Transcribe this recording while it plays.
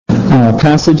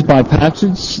Passage by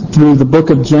passage through the book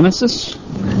of Genesis.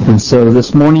 And so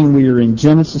this morning we are in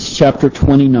Genesis chapter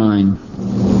 29.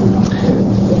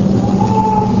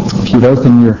 If you'd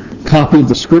open your copy of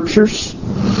the Scriptures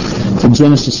to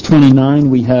Genesis 29,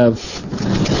 we have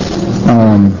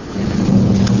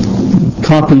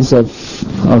copies of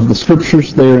the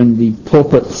Scriptures there in the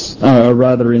pulpits,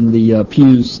 in the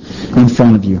pews in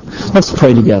front of you. Let's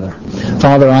pray together.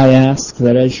 Father, I ask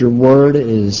that as your word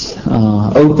is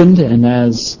opened and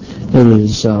as it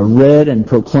is read and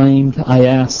proclaimed, I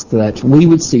ask that we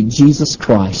would see Jesus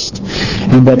Christ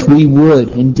and that we would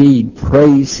indeed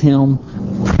praise Him.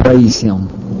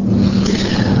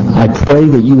 I pray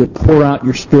that you would pour out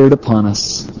your Spirit upon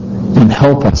us and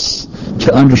help us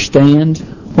to understand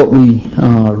what we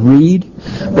read,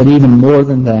 but even more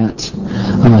than that,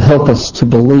 help us to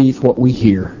believe what we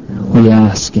hear. We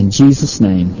ask in Jesus'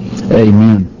 name,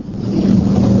 amen.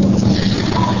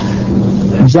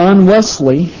 John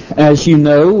Wesley, as you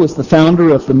know, was the founder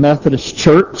of the Methodist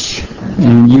Church,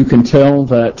 and you can tell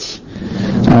that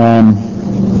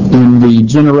in the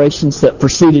generations that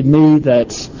preceded me that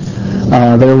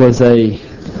there was a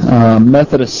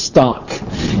Methodist stock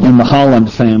in the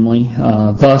Holland family.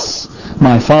 Thus,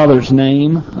 my father's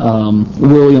name,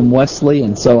 William Wesley,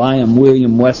 and so I am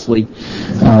William Wesley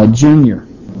Jr.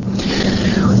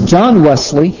 John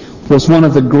Wesley was one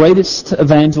of the greatest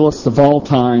evangelists of all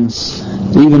times,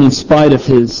 even in spite of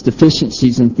his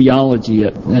deficiencies in theology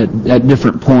at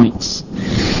different points.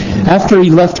 After he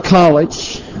left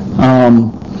college,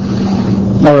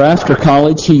 after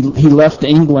college, he left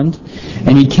England,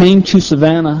 and he came to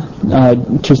Savannah,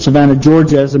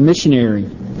 Georgia as a missionary.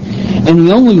 And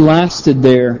he only lasted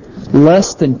there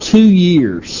less than 2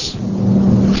 years.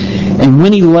 And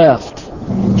when he left,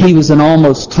 he was an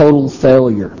almost total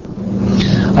failure.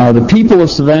 The people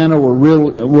of Savannah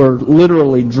were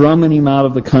literally drumming him out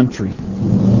of the country.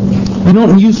 We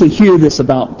don't usually hear this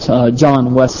about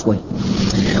John Wesley.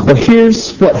 Well,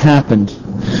 here's what happened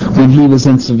when he was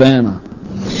in Savannah.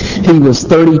 He was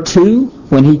 32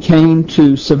 when he came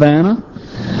to Savannah.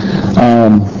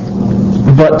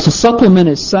 But to supplement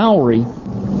his salary,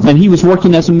 and he was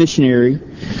working as a missionary,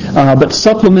 but to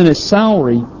supplement his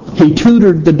salary, he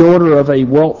tutored the daughter of a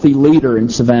wealthy leader in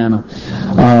Savannah.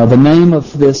 The name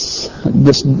of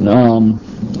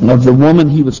the woman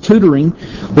he was tutoring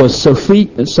was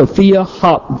Sophia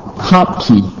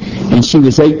Hopke, and she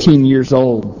was 18 years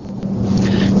old.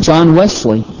 John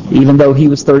Wesley, even though he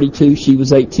was 32, she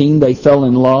was 18, they fell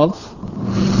in love.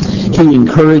 He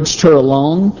encouraged her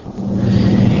along,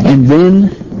 and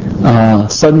then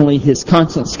suddenly his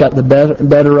conscience got the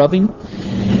better of him,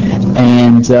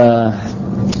 and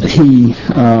he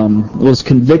was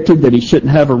convicted that he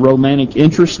shouldn't have a romantic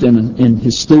interest in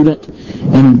his student,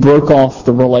 and he broke off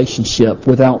the relationship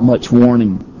without much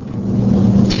warning.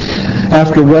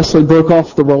 After Wesley broke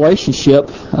off the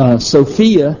relationship,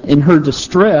 Sophia, in her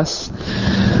distress,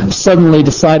 suddenly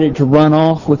decided to run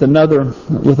off with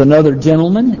another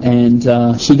gentleman, and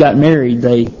she got married.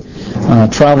 They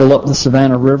traveled up the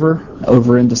Savannah River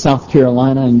over into South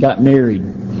Carolina and got married.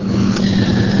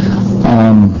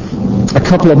 A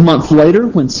couple of months later,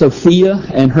 when Sophia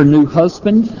and her new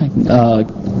husband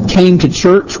came to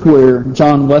church where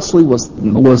John Wesley was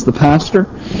the pastor,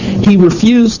 he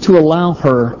refused to allow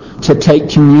her to take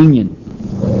communion.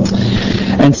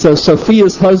 And so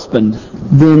Sophia's husband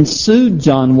then sued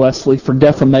John Wesley for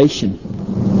defamation.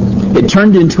 It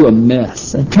turned into a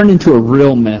mess. It turned into a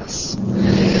real mess.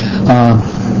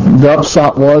 The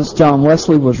upshot was John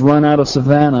Wesley was run out of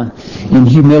Savannah in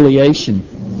humiliation.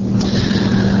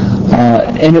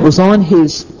 And it was on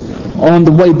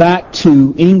the way back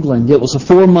to England. It was a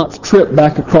 4-month trip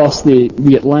back across the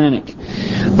Atlantic.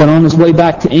 But on his way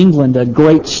back to England, a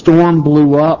great storm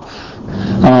blew up,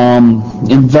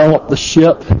 enveloped the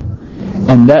ship,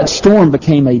 and that storm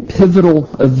became a pivotal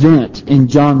event in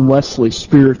John Wesley's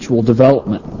spiritual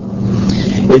development.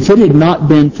 If it had not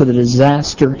been for the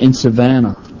disaster in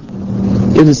Savannah,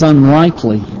 it is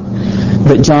unlikely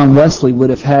that John Wesley would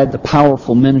have had the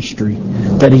powerful ministry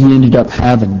that he ended up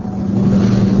having.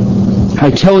 I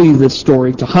tell you this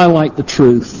story to highlight the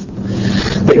truth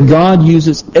that God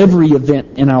uses every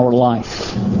event in our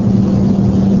life,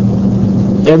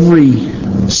 every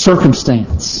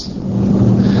circumstance,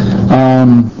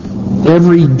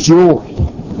 every joy,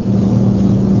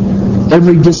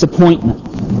 every disappointment,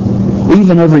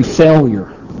 even every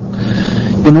failure,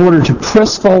 in order to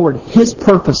press forward His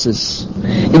purposes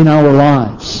in our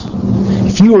lives.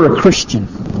 If you are a Christian,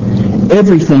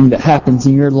 everything that happens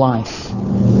in your life,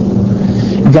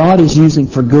 God is using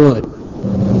for good.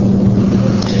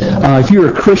 If you're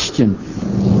a Christian,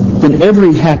 then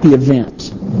every happy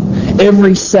event,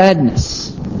 every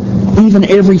sadness, even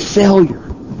every failure,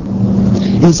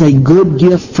 is a good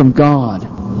gift from God.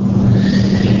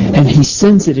 And He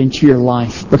sends it into your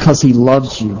life because He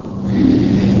loves you.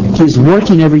 He's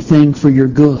working everything for your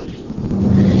good.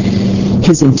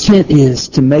 His intent is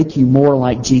to make you more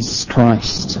like Jesus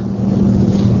Christ.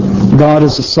 God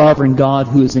is a sovereign God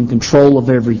who is in control of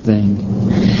everything.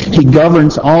 He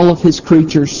governs all of His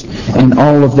creatures and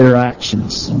all of their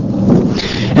actions.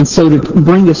 And so to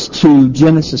bring us to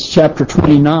Genesis chapter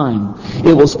 29,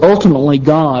 it was ultimately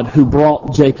God who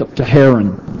brought Jacob to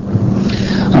Haran.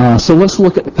 So let's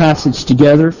look at the passage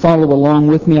together. Follow along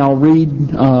with me. I'll read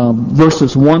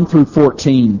verses 1 through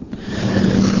 14.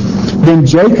 Then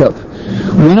Jacob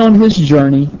went on his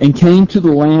journey and came to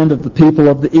the land of the people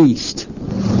of the east.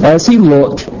 As he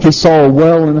looked, he saw a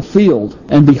well in a field,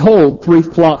 and behold, 3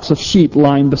 flocks of sheep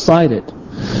lying beside it.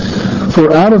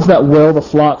 For out of that well the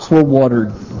flocks were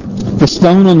watered. The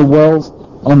stone on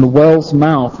the well's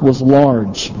mouth was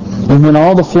large. And when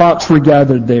all the flocks were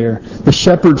gathered there, the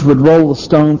shepherds would roll the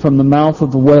stone from the mouth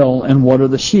of the well and water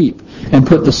the sheep, and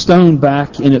put the stone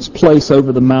back in its place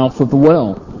over the mouth of the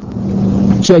well.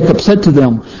 Jacob said to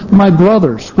them, "My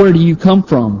brothers, where do you come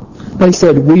from?" They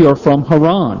said, "We are from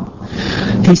Haran."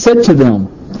 He said to them,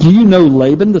 "Do you know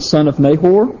Laban, the son of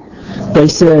Nahor?" They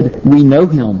said, "We know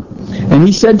him." And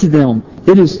he said to them,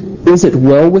 Is it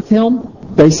well with him?"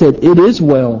 They said, "It is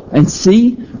well. And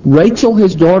see, Rachel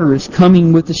his daughter is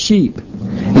coming with the sheep."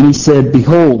 And he said,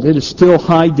 "Behold, it is still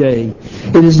high day.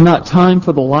 It is not time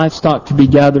for the livestock to be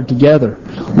gathered together.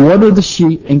 Water the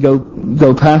sheep and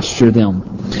go pasture them."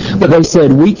 But they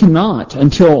said, "We cannot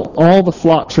until all the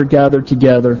flocks are gathered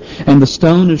together and the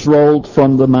stone is rolled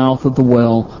from the mouth of the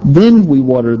well. Then we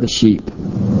water the sheep."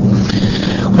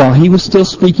 While he was still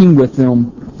speaking with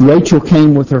them, Rachel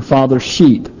came with her father's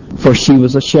sheep, for she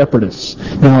was a shepherdess.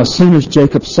 Now as soon as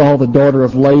Jacob saw the daughter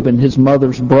of Laban, his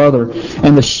mother's brother,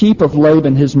 and the sheep of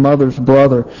Laban, his mother's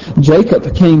brother,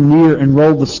 Jacob came near and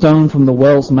rolled the stone from the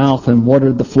well's mouth and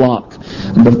watered the flock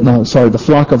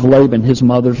of Laban, his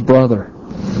mother's brother.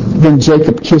 Then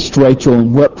Jacob kissed Rachel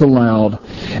and wept aloud.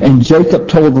 And Jacob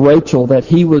told Rachel that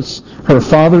he was her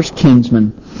father's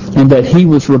kinsman, and that he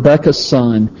was Rebekah's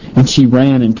son, and she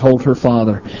ran and told her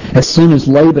father. As soon as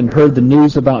Laban heard the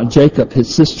news about Jacob, his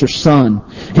sister's son,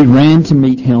 he ran to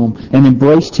meet him, and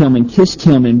embraced him, and kissed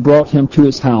him, and brought him to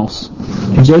his house.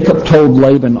 Jacob told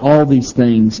Laban all these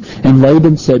things, and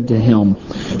Laban said to him,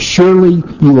 "Surely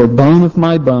you are bone of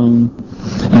my bone,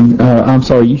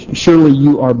 surely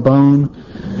you are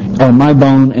my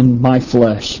bone and my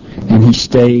flesh." And he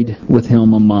stayed with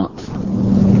him a month.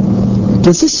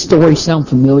 Does this story sound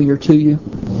familiar to you?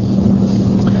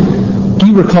 Do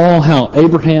you recall how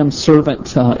Abraham's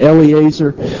servant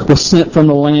Eliezer was sent from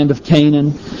the land of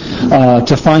Canaan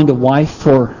to find a wife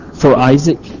for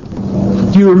Isaac?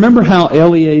 Do you remember how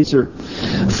Eliezer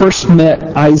first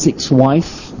met Isaac's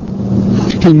wife?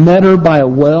 He met her by a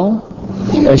well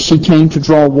as she came to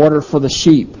draw water for the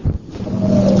sheep.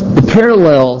 The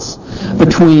parallels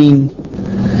between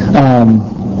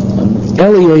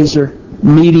Eliezer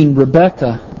meeting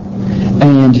Rebekah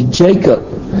and Jacob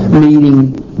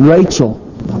meeting Rachel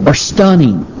are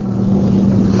stunning.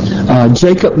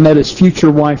 Jacob met his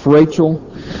future wife Rachel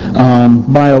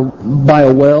by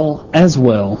a well as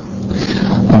well.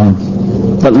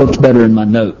 That looked better in my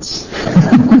notes.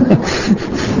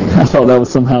 I thought that would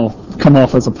somehow come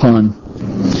off as a pun.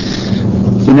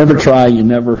 If you never try, you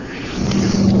never...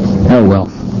 Oh well.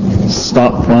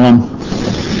 Stop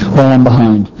while I'm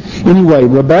behind. Anyway,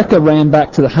 Rebekah ran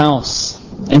back to the house,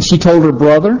 and she told her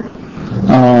brother,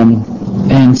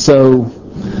 and so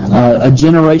a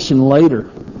generation later,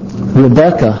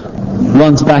 Rebekah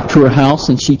runs back to her house,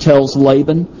 and she tells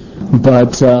Laban,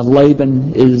 but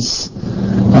Laban is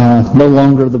no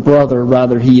longer the brother,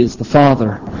 rather he is the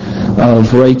father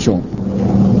of Rachel.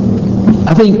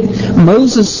 I think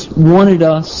Moses wanted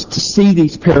us to see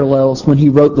these parallels when he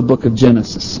wrote the book of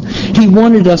Genesis. He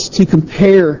wanted us to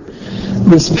compare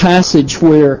this passage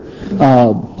where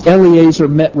Eliezer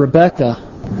met Rebekah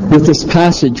with this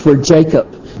passage where Jacob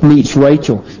meets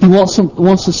Rachel. He wants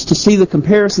us to see the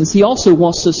comparisons. He also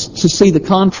wants us to see the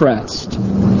contrast.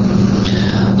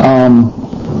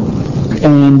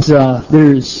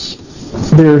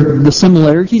 There the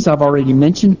similarities I've already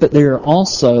mentioned, but there are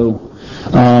also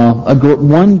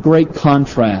one great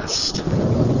contrast.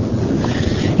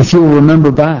 If you'll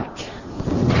remember back,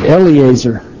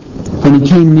 Eliezer, when he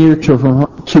came near to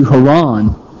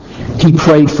Haran, he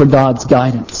prayed for God's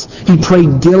guidance. He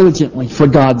prayed diligently for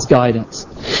God's guidance.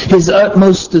 His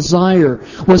utmost desire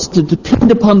was to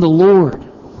depend upon the Lord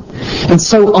and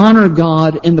so honor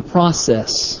God in the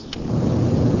process.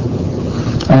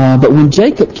 But when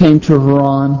Jacob came to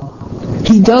Haran,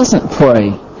 he doesn't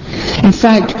pray. In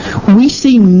fact, we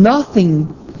see no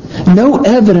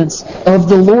evidence of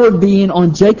the Lord being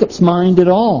on Jacob's mind at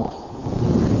all.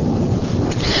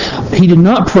 He did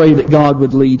not pray that God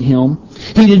would lead him.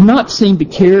 He did not seem to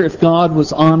care if God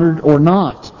was honored or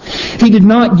not. He did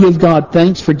not give God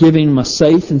thanks for giving him a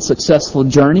safe and successful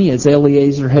journey as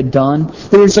Eliezer had done.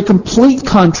 There's a complete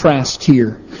contrast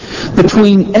here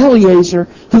between Eliezer,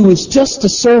 who was just a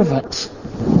servant,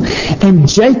 and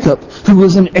Jacob, who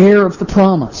was an heir of the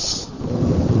promise.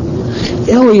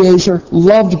 Eliezer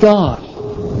loved God.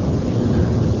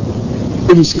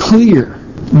 It is clear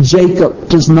Jacob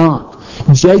does not.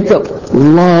 Jacob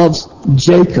loves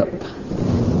Jacob.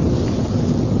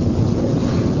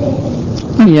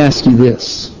 Let me ask you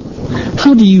this.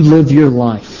 How do you live your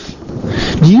life?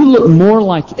 Do you look more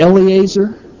like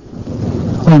Eliezer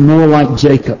or more like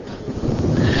Jacob?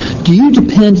 Do you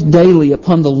depend daily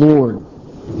upon the Lord?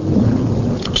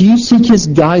 Do you seek His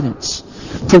guidance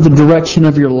for the direction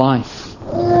of your life?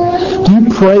 Do you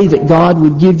pray that God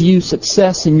would give you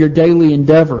success in your daily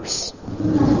endeavors?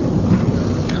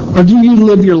 Or do you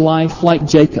live your life like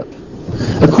Jacob,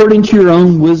 according to your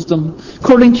own wisdom,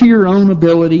 according to your own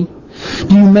ability?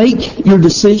 Do you make your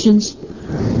decisions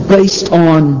based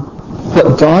on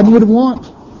what God would want?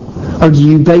 Or do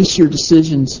you base your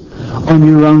decisions on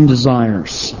your own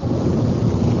desires?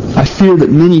 I fear that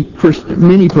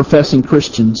many professing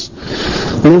Christians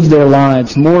live their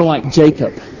lives more like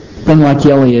Jacob than like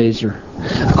Eliezer,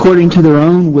 according to their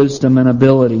own wisdom and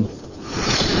ability.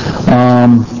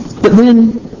 But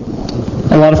then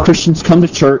a lot of Christians come to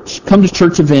church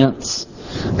events,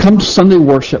 come to Sunday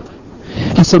worship,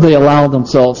 and so they allow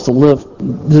themselves to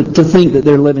think that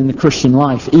they're living the Christian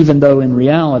life, even though in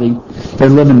reality they're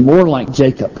living more like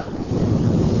Jacob.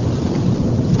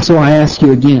 So I ask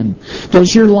you again,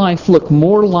 does your life look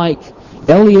more like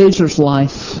Eliezer's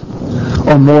life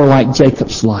or more like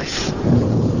Jacob's life?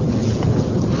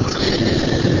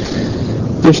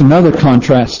 There's another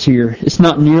contrast here. It's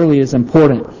not nearly as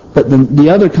important, but the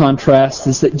other contrast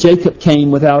is that Jacob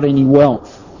came without any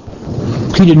wealth.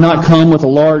 He did not come with a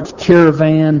large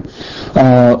caravan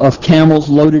of camels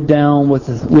loaded down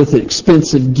with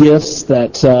expensive gifts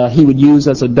that he would use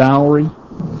as a dowry.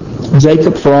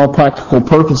 Jacob, for all practical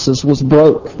purposes, was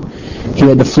broke. He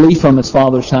had to flee from his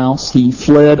father's house. He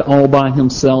fled all by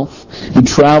himself. He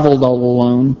traveled all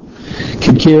alone.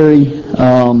 Could carry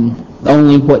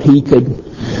only what he could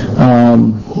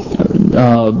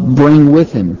bring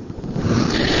with him.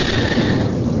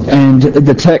 And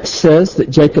the text says that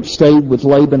Jacob stayed with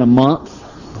Laban a month.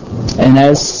 And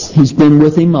as he's been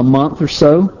with him a month or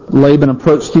so, Laban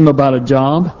approached him about a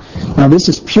job. Now this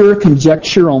is pure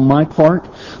conjecture on my part,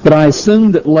 but I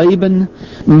assume that Laban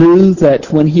knew that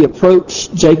when he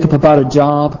approached Jacob about a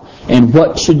job and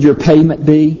what should your payment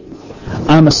be,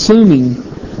 I'm assuming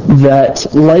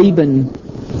that Laban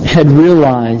had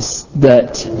realized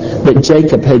that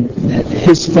Jacob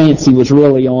his fancy was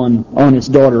really on his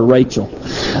daughter Rachel.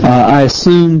 I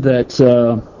assume that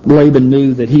Laban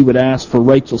knew that he would ask for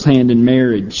Rachel's hand in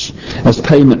marriage as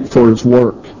payment for his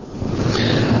work.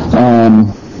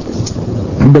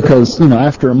 Because,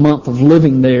 after a month of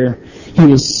living there, he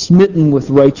was smitten with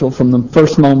Rachel from the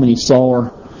first moment he saw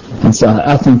her. And so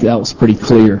I think that was pretty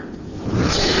clear.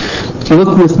 So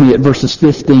look with me at verses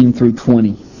 15 through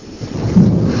 20.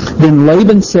 Then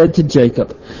Laban said to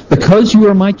Jacob, "Because you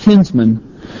are my kinsman,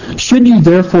 should you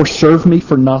therefore serve me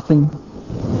for nothing?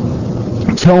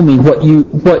 Tell me,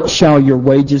 what shall your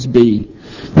wages be?"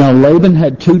 Now Laban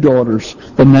had 2 daughters.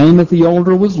 The name of the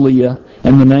older was Leah,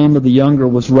 and the name of the younger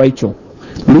was Rachel.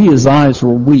 Leah's eyes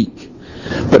were weak,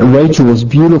 but Rachel was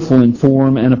beautiful in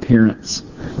form and appearance.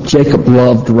 Jacob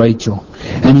loved Rachel,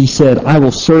 and he said, "I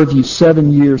will serve you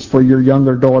 7 years for your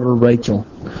younger daughter Rachel."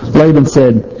 Laban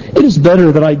said, "It is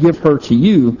better that I give her to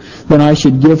you than I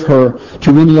should give her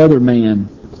to any other man.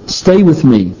 Stay with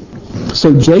me."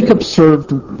 So Jacob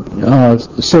served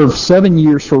 7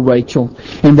 years for Rachel,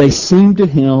 and they seemed to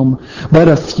him but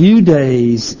a few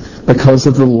days because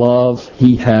of the love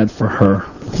he had for her.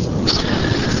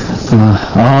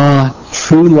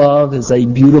 True love is a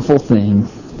beautiful thing.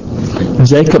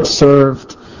 Jacob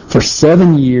served for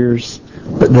 7 years,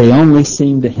 but they only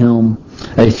seemed to him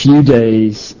a few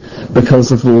days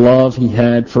because of the love he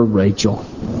had for Rachel.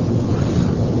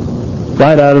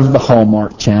 Right out of the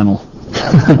Hallmark Channel.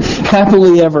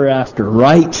 Happily ever after,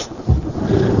 right?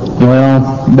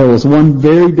 Well, there was one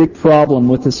very big problem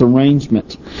with this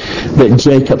arrangement that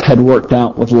Jacob had worked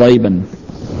out with Laban.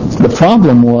 The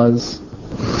problem was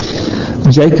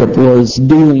Jacob was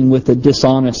dealing with a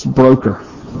dishonest broker.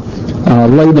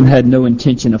 Laban had no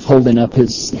intention of holding up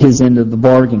his end of the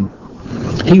bargain.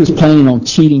 He was planning on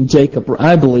cheating Jacob,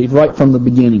 I believe, right from the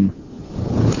beginning.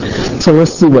 So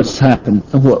let's see what happened.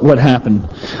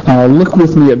 Look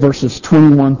with me at verses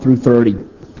 21 through 30.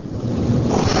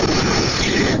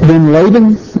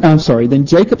 Then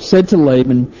Jacob said to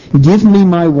Laban, "Give me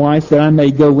my wife that I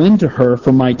may go into her,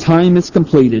 for my time is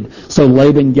completed." So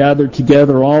Laban gathered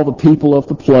together all the people of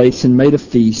the place and made a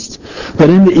feast. But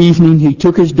in the evening he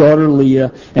took his daughter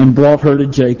Leah and brought her to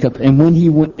Jacob, and when he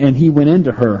went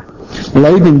into her,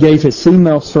 Laban gave his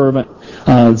female servant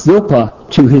Zilpah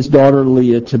to his daughter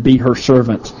Leah to be her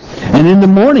servant. And in the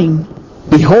morning,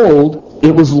 behold,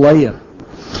 it was Leah.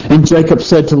 And Jacob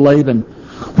said to Laban,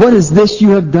 "What is this you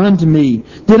have done to me?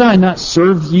 Did I not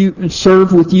serve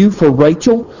with you for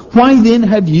Rachel? Why then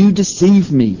have you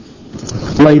deceived me?"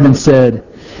 Laban said,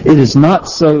 "It is not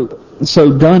so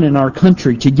done in our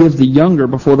country to give the younger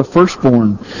before the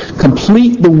firstborn.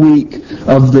 Complete the week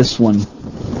of this one,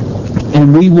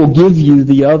 and we will give you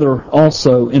the other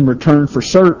also in return for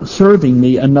serving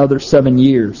me another 7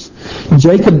 years."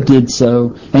 Jacob did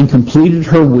so and completed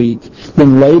her week.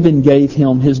 Then Laban gave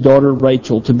him his daughter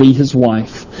Rachel to be his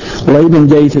wife. Laban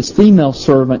gave his female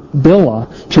servant Bilhah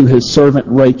to his servant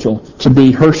Rachel to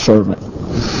be her servant.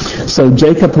 So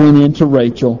Jacob went into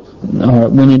Rachel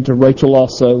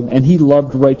also, and he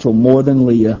loved Rachel more than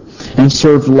Leah, and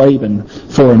served Laban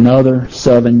for another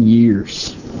 7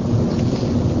 years.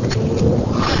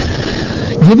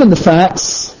 Given the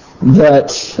facts that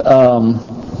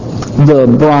the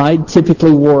bride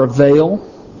typically wore a veil,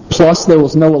 plus there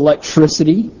was no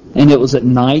electricity, and it was at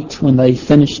night when they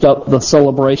finished up the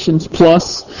celebrations,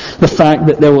 plus the fact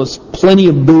that there was plenty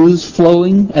of booze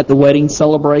flowing at the wedding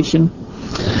celebration,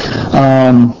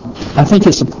 I think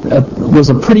it was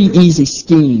a pretty easy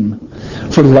scheme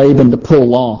for Laban to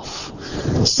pull off,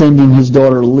 sending his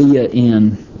daughter Leah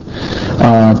in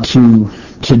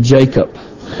to Jacob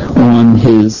on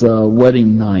his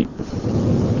wedding night.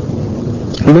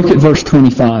 Look at verse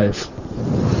 25.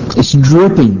 It's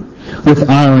dripping with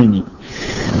irony.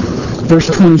 Verse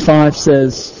 25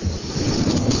 says,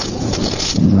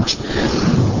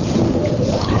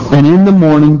 "And in the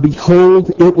morning,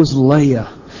 behold, it was Leah.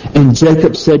 And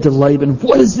Jacob said to Laban,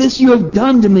 'What is this you have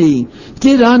done to me?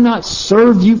 Did I not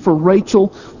serve you for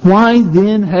Rachel? Why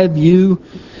then have you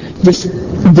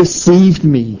deceived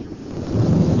me?'"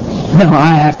 Now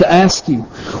I have to ask you,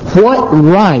 what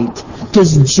right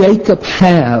does Jacob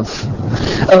have,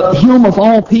 him of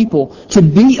all people, to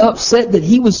be upset that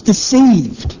he was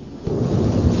deceived?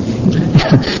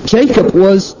 Jacob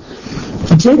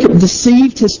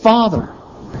deceived his father.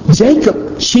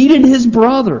 Jacob cheated his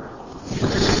brother.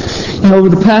 Over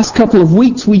the past couple of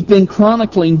weeks, we've been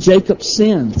chronicling Jacob's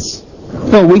sins.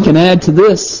 Well, we can add to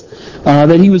this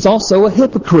that he was also a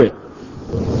hypocrite,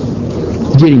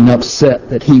 getting upset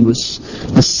that he was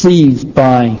deceived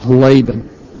by Laban.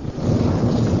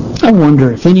 I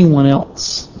wonder if anyone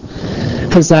else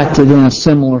has acted in a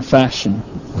similar fashion.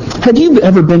 Have you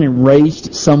ever been enraged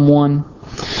at someone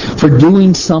for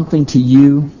doing something to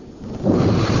you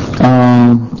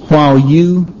while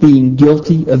you being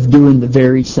guilty of doing the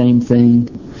very same thing?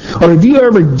 Or have you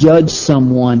ever judged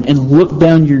someone and looked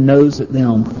down your nose at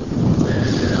them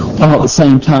while at the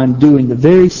same time doing the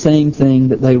very same thing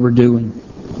that they were doing?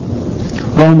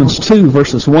 Romans 2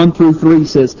 verses 1 through 3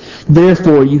 says,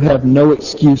 "Therefore you have no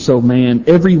excuse, O man,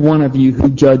 every one of you who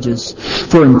judges.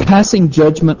 For in passing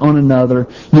judgment on another,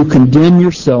 you condemn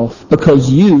yourself, because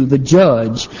you, the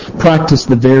judge, practice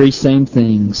the very same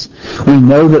things. We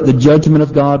know that the judgment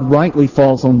of God rightly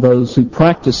falls on those who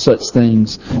practice such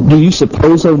things. Do you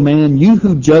suppose, O man, you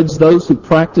who judge those who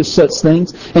practice such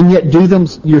things, and yet do them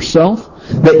yourself,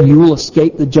 that you will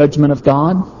escape the judgment of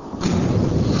God?"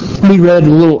 We read a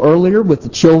little earlier with the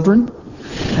children.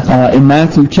 In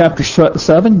Matthew chapter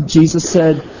 7, Jesus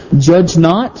said, "Judge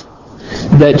not,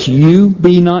 that you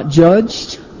be not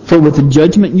judged. For with the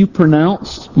judgment you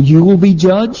pronounce, you will be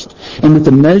judged. And with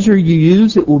the measure you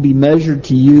use, it will be measured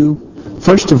to you.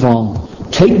 First of all,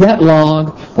 take that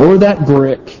log or that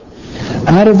brick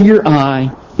out of your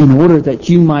eye in order that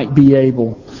you might be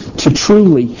able to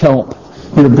truly help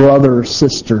your brother or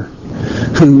sister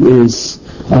who is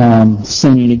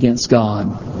sinning against God."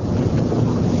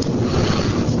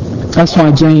 That's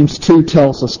why James 2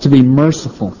 tells us to be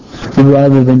merciful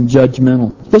rather than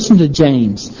judgmental. Listen to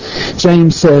James.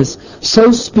 James says,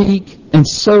 "So speak and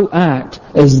so act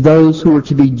as those who are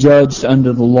to be judged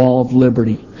under the law of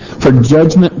liberty. For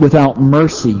judgment without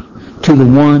mercy to the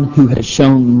one who has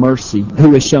shown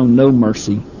no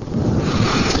mercy.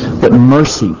 But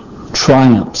mercy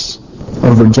triumphs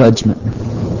over judgment."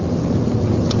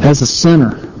 As a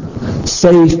sinner,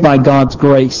 saved by God's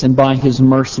grace and by His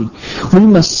mercy. We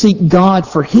must seek God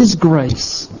for His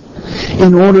grace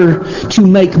in order to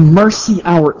make mercy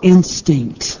our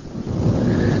instinct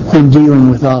when dealing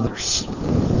with others.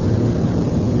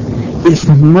 If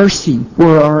mercy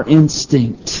were our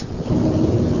instinct,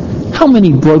 how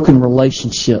many broken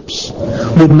relationships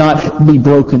would not be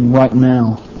broken right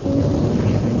now?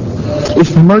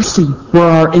 If mercy were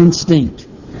our instinct,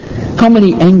 how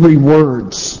many angry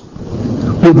words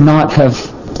would not have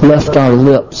left our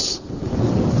lips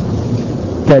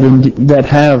that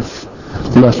have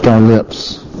left our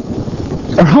lips?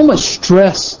 Or how much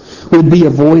stress would be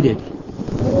avoided?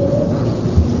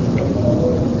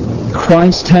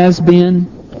 Christ has been,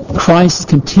 Christ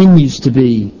continues to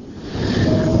be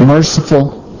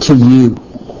merciful to you.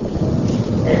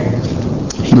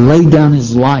 He laid down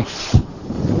His life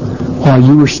while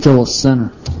you were still a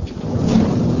sinner.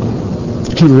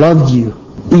 He loved you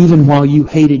even while you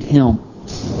hated Him.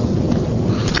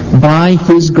 By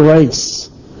His grace,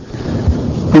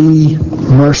 be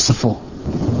merciful.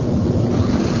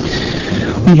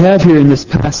 We have here in this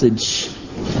passage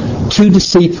two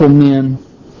deceitful men.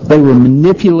 They were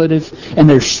manipulative and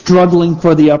they're struggling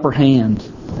for the upper hand.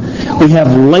 We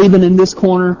have Laban in this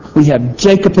corner. We have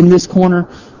Jacob in this corner.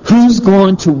 Who's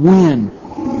going to win?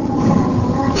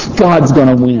 God's going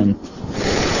to win.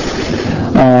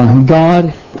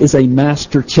 God is a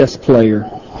master chess player.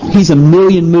 He's a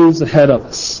million moves ahead of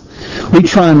us. We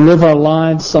try and live our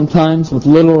lives sometimes with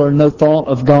little or no thought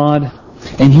of God,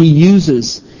 and He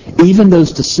uses even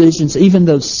those decisions, even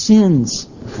those sins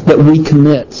that we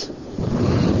commit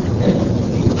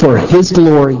for His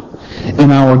glory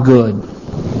and our good.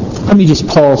 Let me just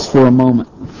pause for a moment,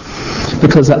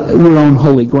 because we're on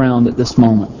holy ground at this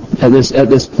moment, at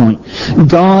this point.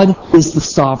 God is the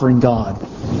sovereign God.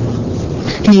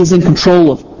 He is in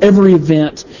control of every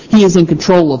event. He is in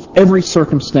control of every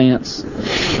circumstance.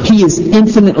 He is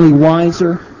infinitely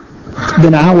wiser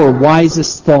than our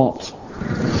wisest thought.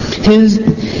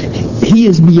 He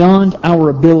is beyond our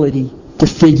ability to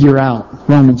figure out.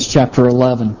 Romans chapter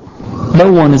 11.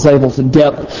 No one is able to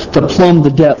plumb the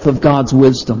depth of God's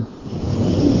wisdom.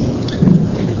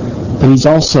 But He's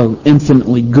also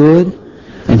infinitely good,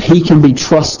 and He can be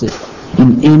trusted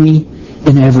in any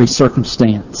and every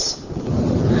circumstance.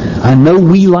 I know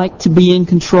we like to be in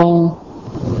control,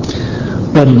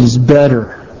 but it is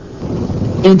better,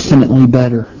 infinitely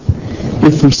better,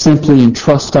 if we simply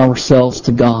entrust ourselves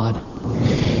to God.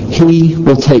 He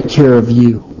will take care of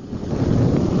you.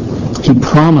 He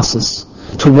promises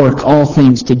to work all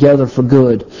things together for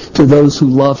good to those who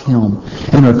love Him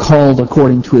and are called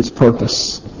according to His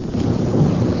purpose.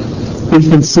 We've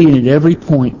been seeing it every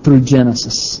point through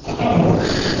Genesis.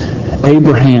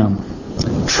 Abraham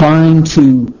trying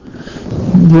to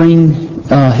bring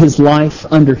his life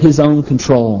under his own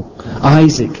control.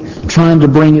 Isaac trying to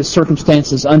bring his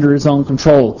circumstances under his own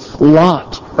control.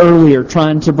 Lot earlier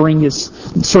trying to bring his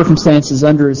circumstances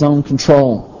under his own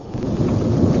control.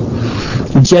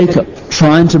 Jacob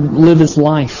trying to live his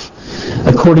life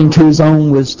according to his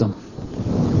own wisdom.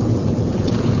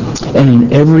 And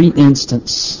in every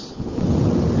instance,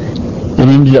 it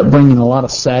ended up bringing a lot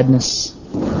of sadness,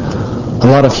 a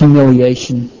lot of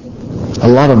humiliation, a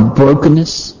lot of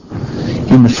brokenness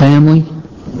in the family.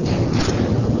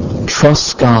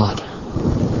 Trust God.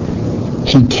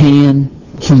 He can,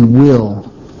 He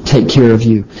will take care of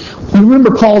you. You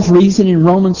remember Paul's reason in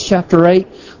Romans chapter 8?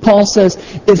 Paul says,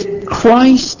 if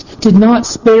Christ did not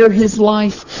spare His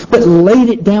life, but laid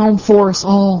it down for us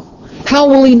all, how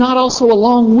will He not also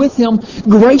along with Him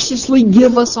graciously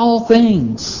give us all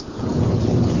things?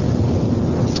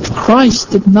 If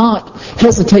Christ did not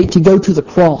hesitate to go to the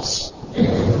cross,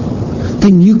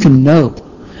 then you can know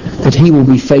that He will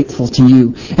be faithful to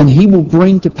you, and He will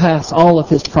bring to pass all of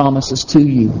His promises to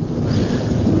you.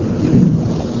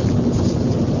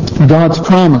 God's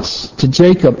promise to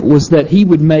Jacob was that He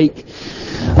would make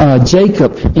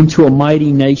Jacob into a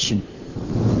mighty nation.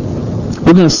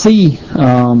 We're going to see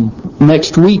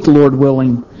next week, Lord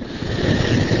willing,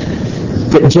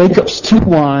 that Jacob's two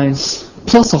wives,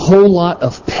 plus a whole lot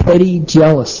of petty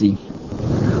jealousy,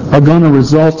 are going to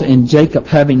result in Jacob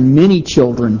having many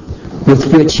children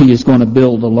with which he is going to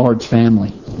build a large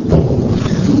family.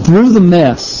 Through the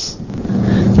mess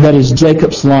that is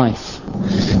Jacob's life,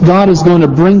 God is going to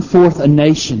bring forth a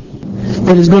nation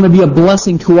that is going to be a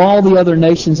blessing to all the other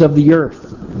nations of the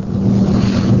earth.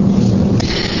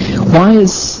 Why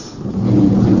is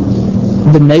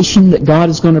the nation that God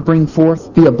is going to bring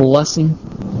forth be a blessing?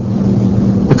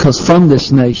 Because from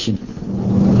this nation,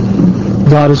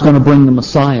 God is going to bring the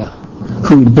Messiah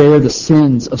who would bear the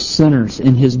sins of sinners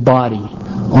in His body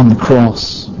on the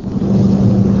cross.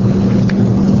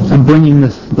 I'm bringing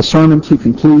the sermon to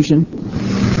conclusion.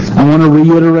 I want to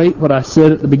reiterate what I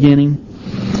said at the beginning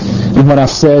and what I've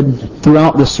said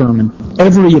throughout the sermon.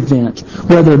 Every event,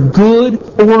 whether good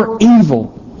or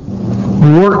evil,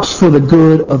 works for the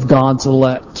good of God's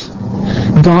elect.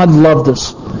 God loved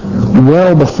us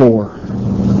well before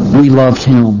we loved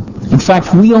Him. In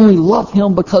fact, we only love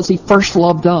Him because He first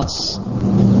loved us.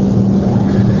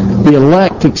 The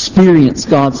elect experience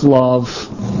God's love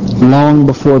long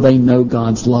before they know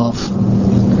God's love.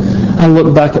 I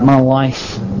look back at my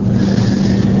life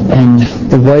and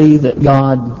the way that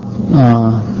God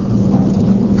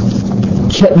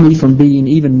kept me from being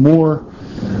even more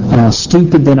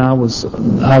stupid than I would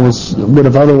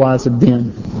have otherwise have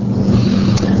been.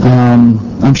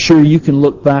 I'm sure you can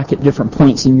look back at different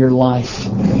points in your life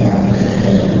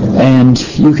and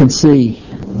you can see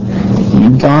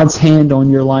God's hand on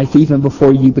your life even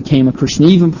before you became a Christian,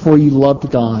 even before you loved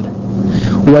God,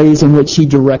 ways in which He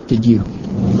directed you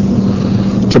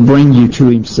to bring you to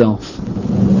Himself.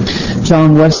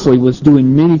 John Wesley was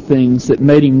doing many things that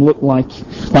made him look like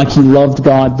he loved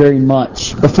God very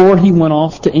much. Before he went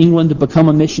off to England to become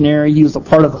a missionary, he was a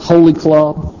part of the Holy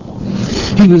Club.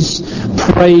 He was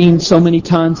praying so many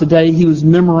times a day. He was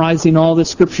memorizing all this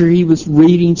Scripture. He was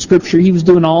reading Scripture. He was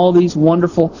doing all these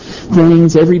wonderful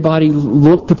things. Everybody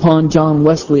looked upon John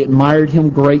Wesley, admired him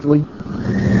greatly.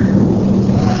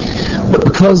 But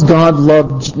because God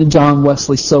loved John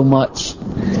Wesley so much,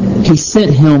 He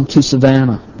sent him to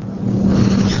Savannah.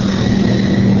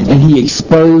 And He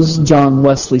exposed John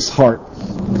Wesley's heart.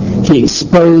 He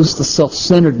exposed the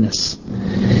self-centeredness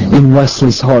in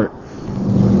Wesley's heart.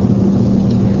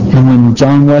 And when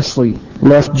John Wesley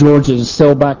left Georgia to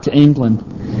sail back to England,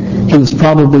 he was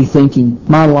probably thinking,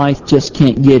 my life just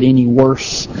can't get any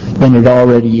worse than it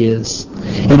already is.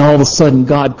 And all of a sudden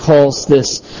God calls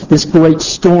this great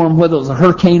storm, whether it was a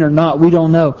hurricane or not, we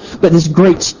don't know, but this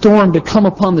great storm to come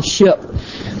upon the ship.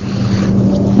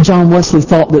 John Wesley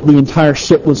thought that the entire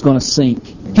ship was going to sink.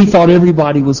 He thought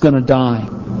everybody was going to die.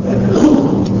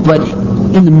 But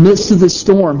in the midst of this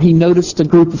storm, he noticed a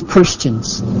group of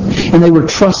Christians, and they were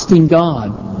trusting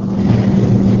God.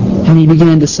 And he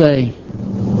began to say,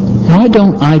 why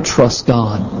don't I trust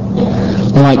God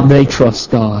like they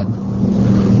trust God?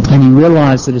 And he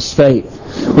realized that his faith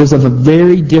was of a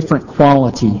very different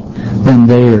quality than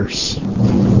theirs.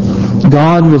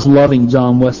 God was loving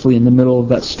John Wesley in the middle of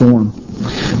that storm,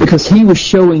 because He was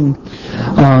showing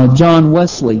John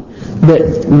Wesley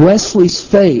that Wesley's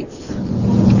faith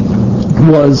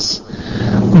was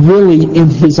really in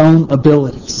his own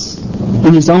abilities.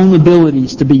 In his own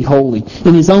abilities to be holy.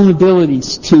 In his own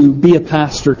abilities to be a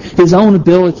pastor. His own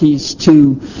abilities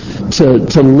to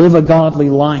live a godly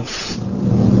life.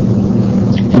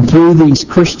 And through these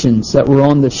Christians that were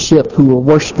on the ship who were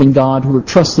worshiping God, who were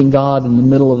trusting God in the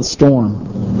middle of the storm,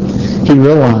 he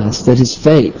realized that his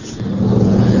faith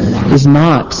is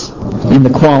not in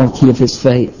the quality of his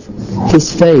faith.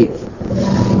 His faith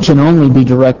can only be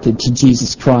directed to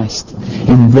Jesus Christ.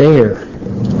 And there,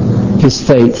 his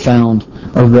faith found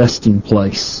a resting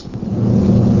place.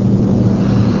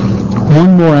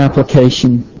 One more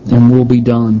application and we'll be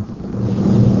done.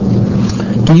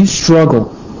 Do you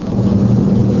struggle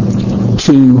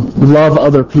to love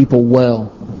other people well?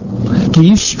 Do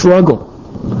you struggle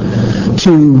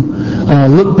to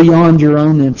look beyond your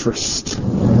own interest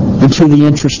and to the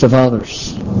interest of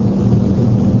others?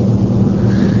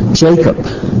 Jacob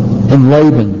and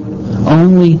Laban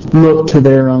only looked to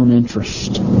their own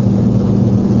interest.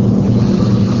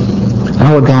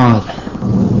 Our God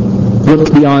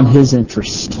looked beyond His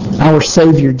interest. Our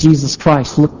Savior, Jesus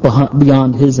Christ, looked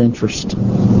beyond His interest.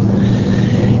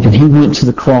 And He went to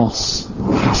the cross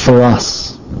for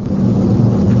us.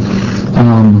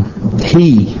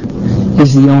 He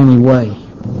is the only way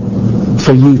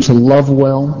for you to love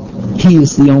well. He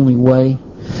is the only way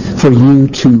for you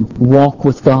to walk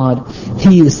with God.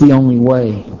 He is the only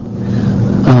way.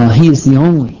 He is the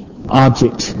only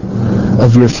object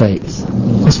of your faith.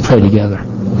 Let's pray together.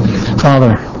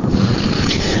 Father,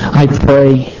 I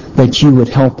pray that You would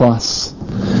help us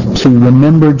to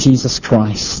remember Jesus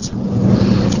Christ.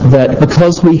 That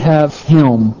because we have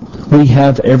Him, we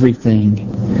have everything.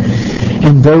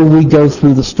 And though we go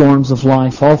through the storms of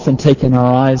life, often taking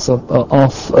our eyes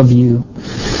off of You,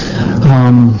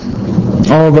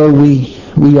 although we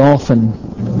often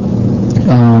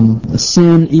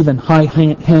sin even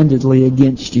high-handedly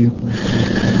against You,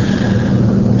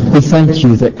 we thank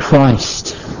You that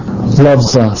Christ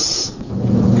loves us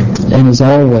and is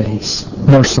always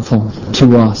merciful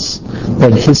to us,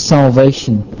 that His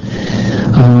salvation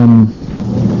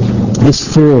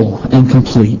is full and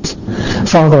complete.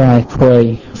 Father, I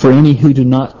pray for any who do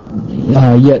not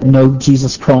yet know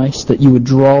Jesus Christ, that you would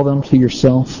draw them to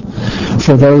yourself.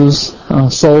 For those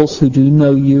souls who do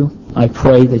know you, I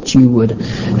pray that you would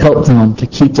help them to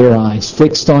keep their eyes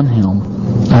fixed on him.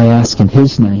 I ask in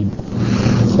his name.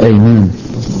 Amen.